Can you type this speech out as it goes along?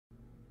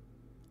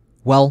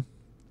Well,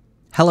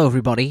 hello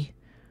everybody.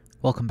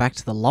 Welcome back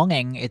to The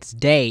Longing. It's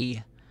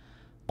day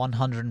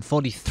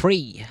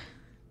 143.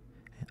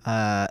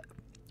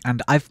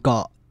 And I've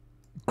got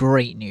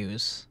great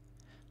news.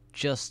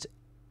 Just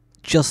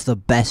the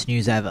best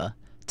news ever.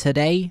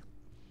 Today,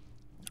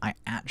 I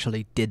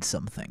actually did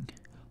something.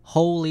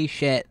 Holy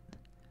shit.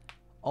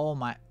 Oh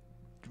my...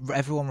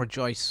 Everyone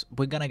rejoice.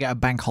 We're gonna get a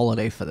bank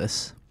holiday for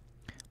this.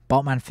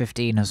 Botman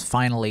 15 has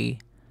finally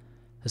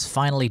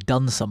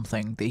done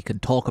something that he can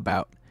talk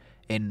about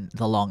in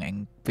the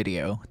Longing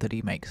video that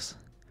he makes.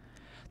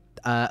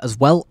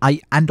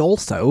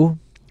 Also,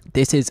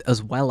 this is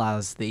as well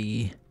as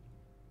the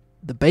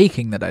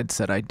baking that I'd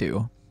said I'd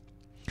do.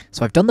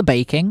 So I've done the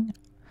baking.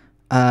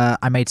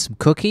 I made some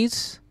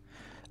cookies.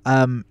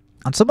 And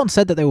someone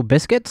said that they were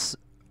biscuits,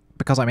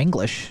 because I'm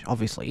English,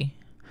 obviously.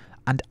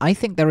 And I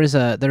think there is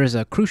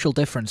a crucial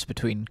difference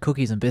between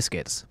cookies and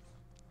biscuits.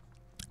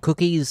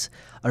 Cookies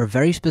are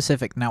very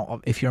specific.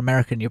 Now, if you're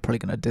American, you're probably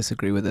going to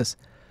disagree with this.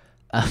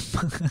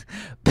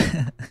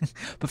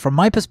 But from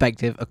my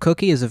perspective, a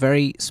cookie is a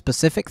very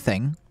specific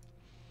thing.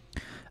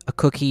 A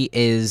cookie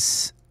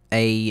is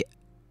a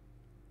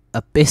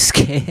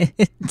biscuit.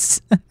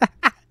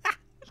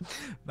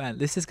 Man,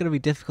 this is going to be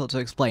difficult to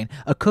explain.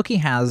 A cookie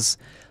has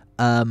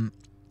a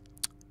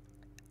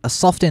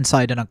soft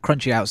inside and a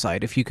crunchy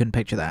outside, if you can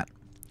picture that.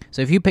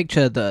 So if you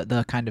picture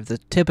the kind of the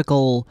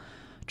typical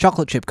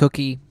chocolate chip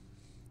cookie,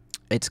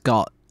 it's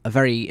got a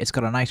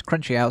nice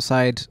crunchy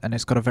outside, and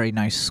it's got a very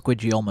nice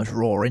squidgy, almost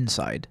raw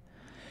inside.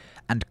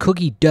 And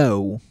cookie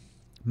dough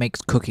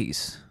makes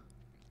cookies.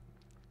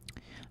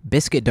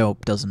 Biscuit dough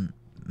doesn't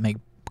make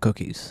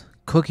cookies.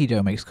 Cookie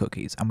dough makes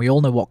cookies, and we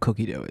all know what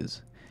cookie dough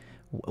is.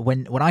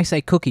 When I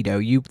say cookie dough,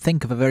 you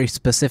think of a very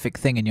specific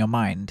thing in your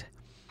mind,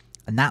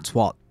 and that's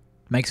what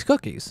makes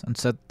cookies. And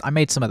so I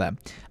made some of them.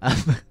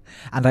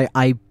 And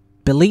I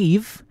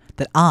believe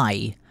that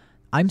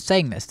I'm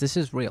saying this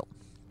is real.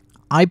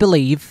 I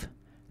believe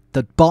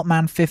that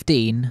Botman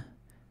 15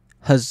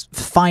 has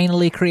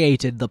finally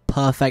created the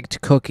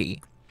perfect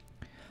cookie.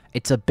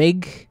 It's a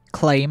big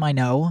claim, I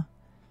know,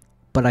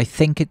 but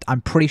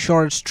I'm pretty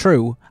sure it's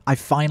true. I've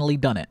finally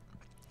done it.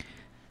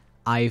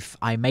 I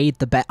made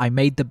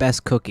the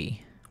best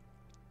cookie.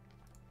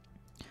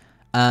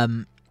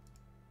 Do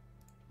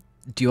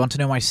you want to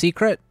know my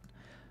secret?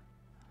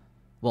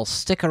 Well,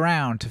 stick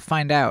around to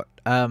find out.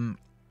 The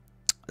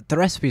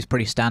recipe's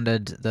pretty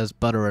standard. There's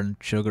butter and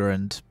sugar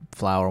and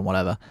flour and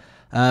whatever.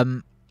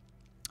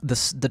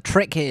 The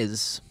trick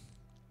is,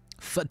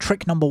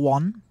 trick number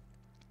 1,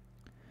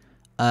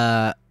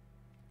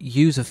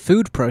 use a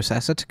food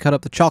processor to cut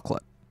up the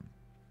chocolate.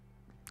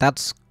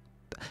 That's,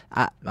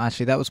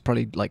 actually, that was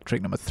probably like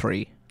trick number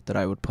 3 that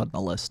I would put on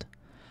the list.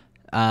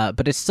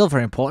 But it's still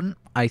very important.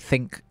 I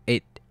think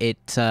you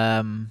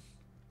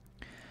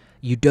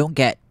don't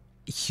get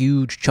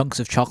huge chunks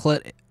of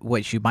chocolate,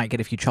 which you might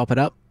get if you chop it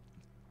up.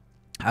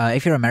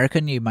 If you're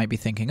American, you might be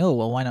thinking, oh,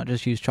 well, why not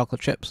just use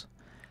chocolate chips?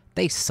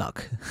 They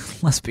suck.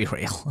 Let's be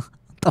real. What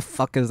the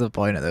fuck is the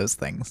point of those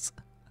things?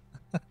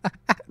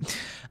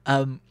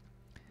 So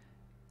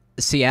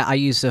yeah, I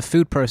use a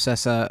food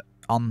processor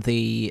on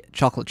the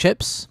chocolate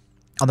chips.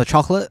 On the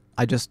chocolate,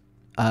 I just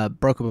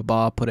broke up a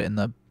bar, put it in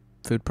the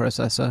food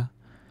processor.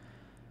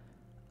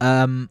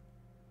 And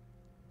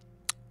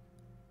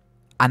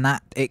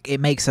that it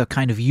makes a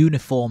kind of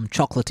uniform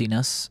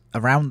chocolatiness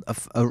around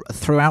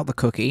throughout the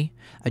cookie,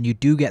 and you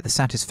do get the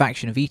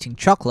satisfaction of eating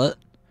chocolate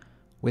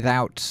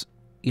without,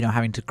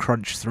 having to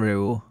crunch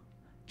through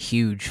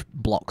huge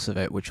blocks of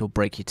it, which will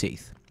break your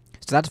teeth.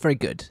 So that's very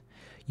good.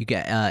 You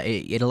get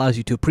it allows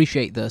you to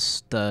appreciate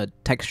the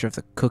texture of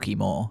the cookie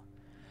more.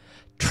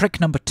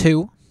 Trick number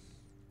 2: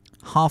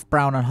 half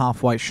brown and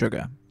half white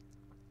sugar.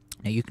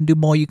 Now you can do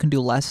more, you can do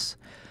less,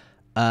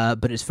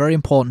 but it's very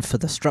important for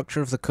the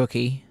structure of the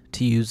cookie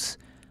to use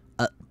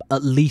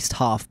at least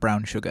half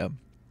brown sugar.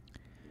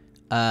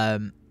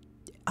 I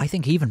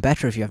think even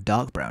better if you have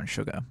dark brown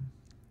sugar.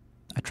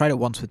 I tried it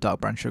once with dark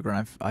brown sugar,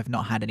 and I've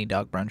not had any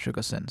dark brown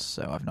sugar since,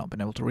 so I've not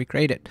been able to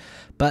recreate it.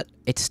 But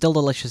it's still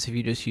delicious if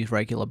you just use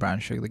regular brown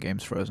sugar. The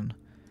game's frozen.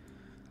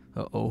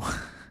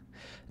 Uh-oh.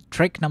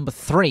 Trick number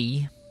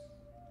 3.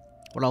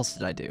 What else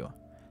did I do?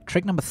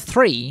 Trick number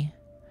 3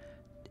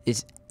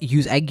 is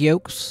use egg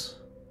yolks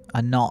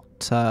and not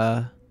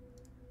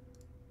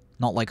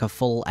like a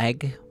full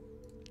egg.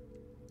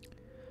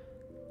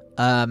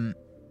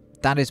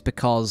 That is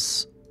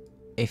because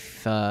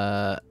if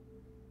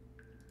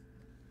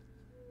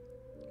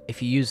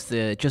you use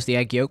just the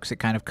egg yolks, it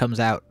kind of comes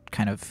out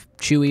kind of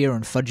chewier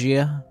and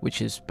fudgier, which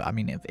is, I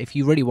mean, if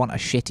you really want a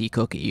shitty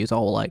cookie, use a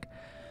whole egg.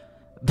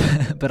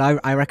 But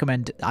I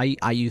recommend,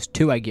 I use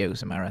 2 egg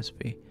yolks in my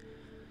recipe.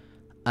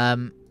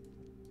 That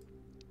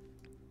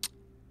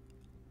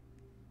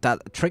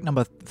trick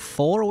number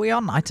 4, are we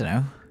on? I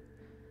don't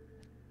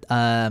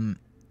know.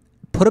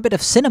 Put a bit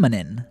of cinnamon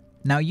in.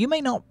 Now, you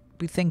may not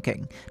be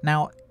thinking.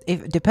 Now,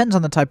 it depends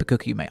on the type of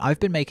cookie you make. I've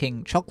been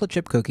making chocolate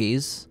chip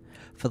cookies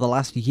for the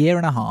last year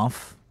and a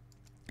half,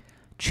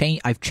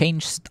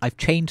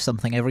 changed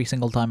something every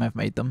single time I've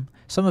made them.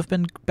 Some have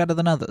been better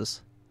than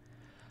others.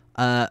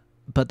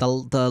 But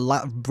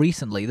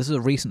recently, this is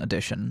a recent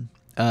addition.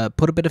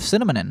 Put a bit of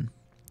cinnamon in.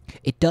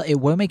 It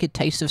won't make it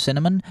taste of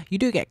cinnamon. You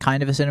do get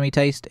kind of a cinnamony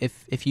taste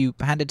if you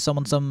handed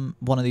someone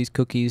one of these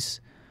cookies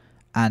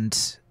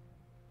and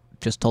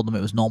just told them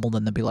it was normal,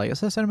 then they'd be like, "Is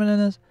there cinnamon in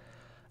this?"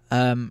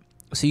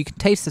 So you can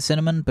taste the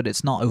cinnamon, but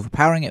it's not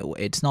overpowering.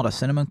 It's not a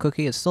cinnamon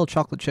cookie. It's still a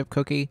chocolate chip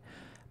cookie.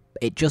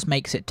 It just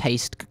makes it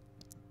taste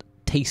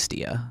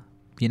tastier,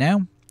 you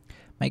know?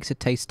 Makes it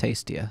taste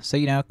tastier. So,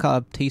 you know,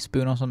 a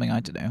teaspoon or something, I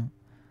don't know.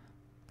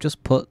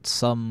 Just put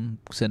some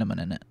cinnamon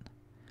in it.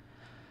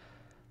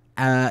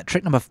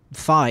 Trick number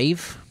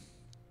 5.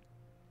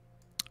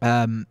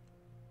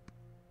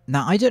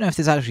 Now, I don't know if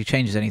this actually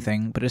changes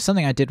anything, but it's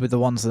something I did with the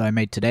ones that I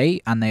made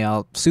today, and they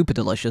are super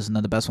delicious, and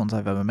they're the best ones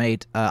I've ever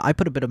made. I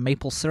put a bit of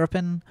maple syrup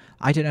in.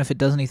 I don't know if it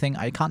does anything.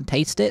 I can't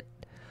taste it,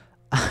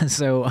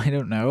 so I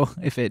don't know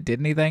if it did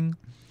anything.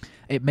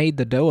 It made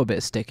the dough a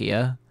bit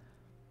stickier,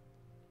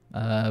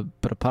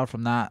 but apart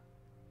from that,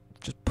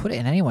 just put it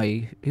in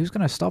anyway. Who's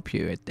going to stop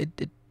you?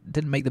 It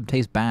didn't make them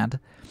taste bad.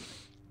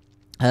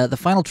 The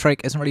final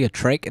trick isn't really a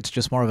trick, it's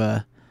just more of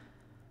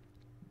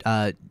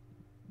a,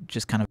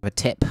 just kind of a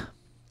tip.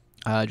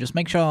 Just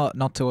make sure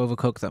not to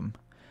overcook them.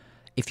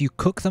 If you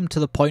cook them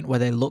to the point where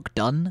they look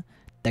done,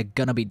 they're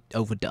gonna be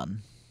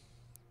overdone.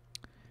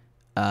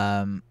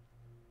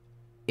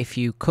 If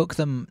you cook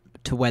them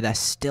to where they're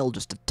still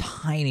just a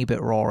tiny bit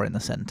raw in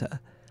the center,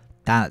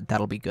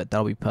 that'll be good.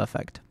 That'll be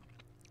perfect.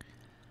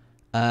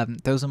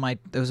 Those are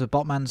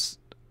Botman's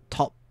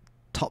top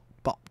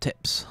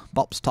tips.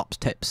 Bop's tops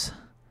tips.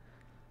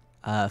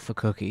 For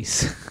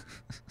cookies.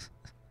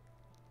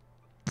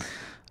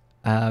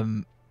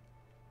 And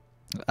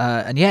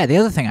yeah, the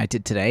other thing I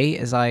did today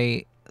is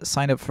I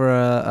signed up for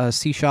a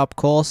C#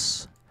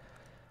 course,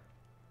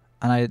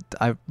 and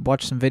I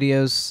watched some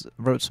videos,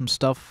 wrote some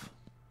stuff.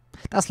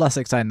 That's less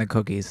exciting than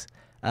cookies.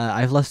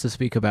 I have less to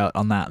speak about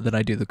on that than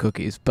I do the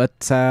cookies,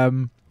 but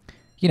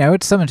you know,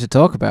 it's something to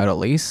talk about at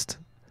least.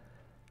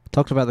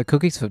 Talked about the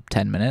cookies for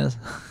 10 minutes.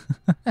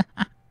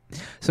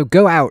 So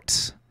go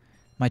out,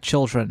 my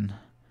children,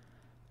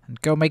 and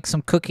go make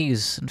some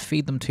cookies and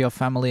feed them to your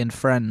family and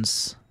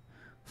friends,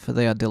 for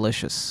they are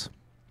delicious.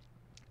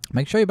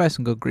 Make sure you buy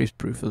some good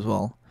greaseproof as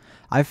well.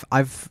 I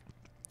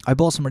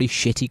bought some really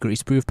shitty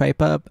greaseproof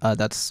paper.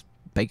 That's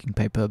baking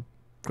paper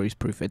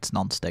greaseproof. It's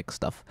non-stick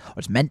stuff, or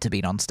it's meant to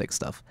be non-stick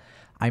stuff.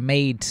 I've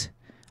made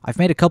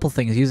a couple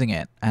things using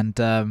it,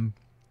 and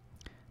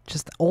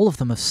just all of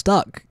them have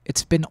stuck.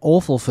 It's been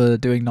awful for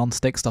doing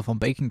non-stick stuff on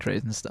baking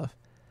trays and stuff.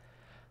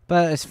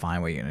 But it's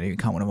fine. What are you gonna do? You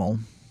can't win them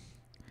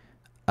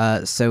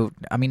all. So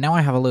I mean, now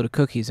I have a load of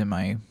cookies in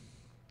my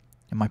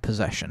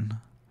possession.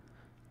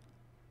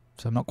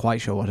 So I'm not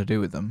quite sure what to do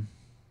with them.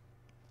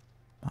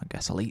 I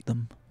guess I'll eat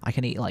them. I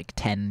can eat like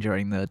 10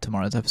 during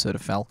tomorrow's episode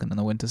of Falcon and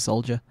the Winter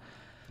Soldier.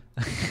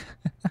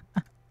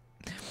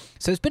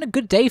 So it's been a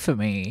good day for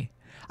me.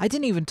 I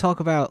didn't even talk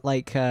about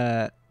like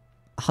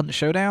Hunt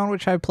Showdown,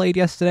 which I played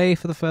yesterday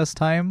for the first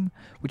time,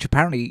 which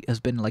apparently has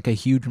been like a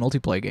huge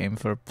multiplayer game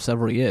for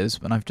several years,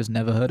 and I've just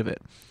never heard of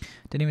it.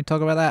 Didn't even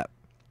talk about that.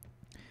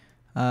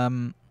 I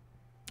mean,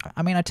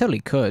 I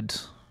totally could.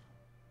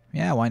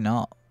 Yeah, why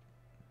not?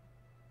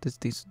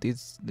 These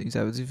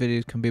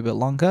videos can be a bit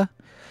longer.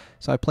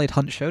 So I played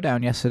Hunt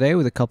Showdown yesterday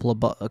with a couple of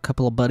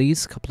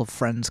buddies, a couple of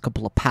friends, a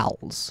couple of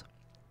pals.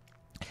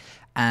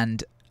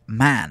 And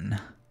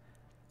man,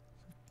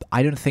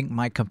 I don't think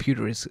my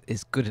computer is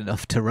good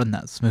enough to run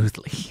that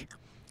smoothly.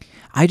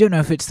 I don't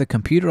know if it's the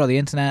computer or the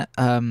internet.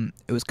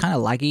 It was kind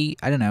of laggy.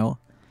 I don't know.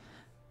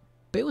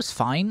 But it was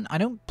fine. I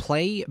don't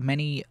play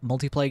many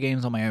multiplayer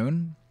games on my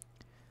own.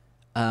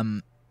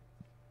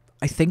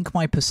 I think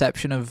my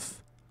perception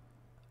of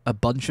a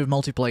bunch of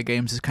multiplayer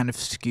games is kind of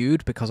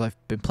skewed because I've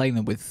been playing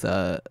them with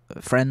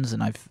friends,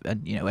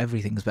 and you know,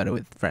 everything's better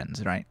with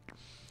friends, right?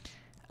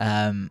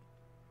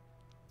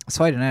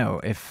 So I don't know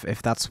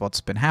if that's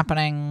what's been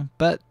happening,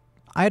 but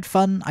I had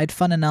fun. I had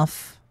fun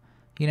enough.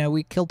 You know,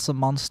 we killed some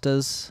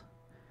monsters.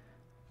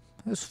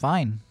 It was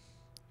fine.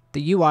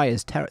 The UI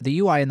is the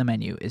UI in the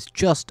menu is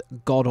just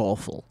god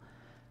awful.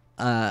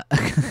 I'll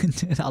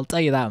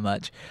tell you that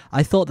much.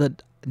 I thought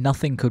that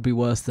nothing could be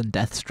worse than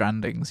Death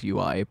Stranding's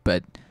UI,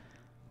 but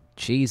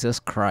Jesus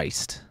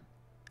Christ.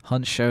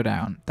 Hunt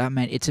Showdown. That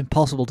meant it's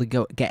impossible to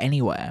get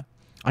anywhere.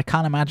 I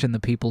can't imagine the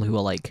people who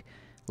are like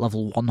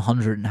level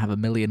 100 and have a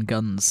million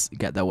guns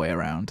get their way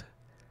around.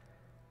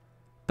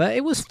 But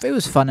it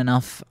was fun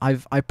enough.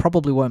 I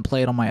probably won't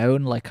play it on my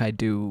own like I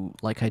do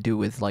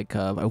with like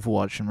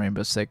Overwatch and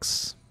Rainbow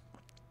Six.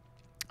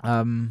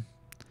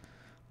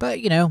 But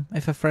you know,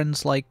 if a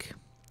friend's like,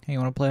 "Hey, you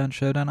want to play Hunt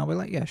Showdown?" I'll be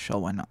like, "Yeah, sure,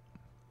 why not?"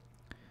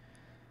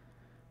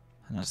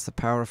 And that's the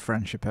power of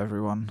friendship,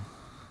 everyone.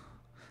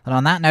 And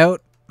on that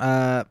note,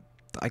 I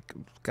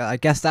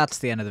guess that's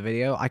the end of the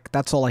video.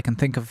 That's all I can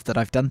think of that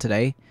I've done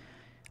today.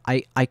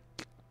 I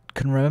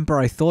can remember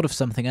I thought of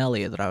something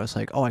earlier that I was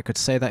like, oh, I could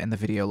say that in the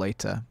video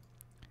later.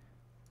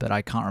 But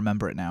I can't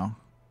remember it now.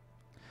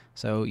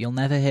 So you'll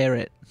never hear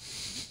it.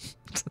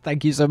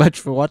 Thank you so much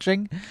for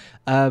watching.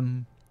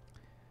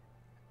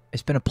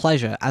 It's been a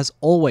pleasure. As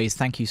always,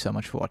 thank you so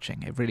much for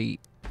watching. It really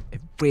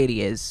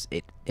is.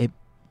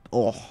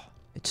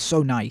 It's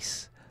so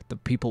nice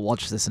that people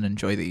watch this and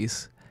enjoy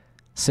these.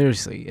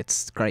 Seriously,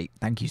 it's great.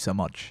 Thank you so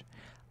much.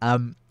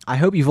 I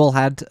hope you've all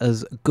had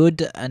as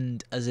good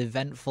and as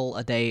eventful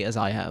a day as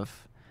I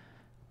have.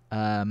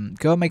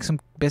 Go make some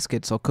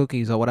biscuits or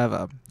cookies or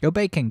whatever. Go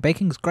baking.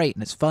 Baking's great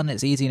and it's fun,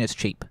 it's easy and it's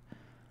cheap.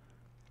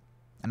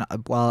 And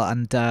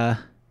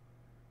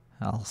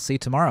I'll see you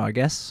tomorrow, I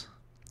guess,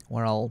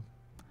 where I'll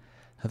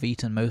have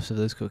eaten most of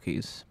those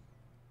cookies.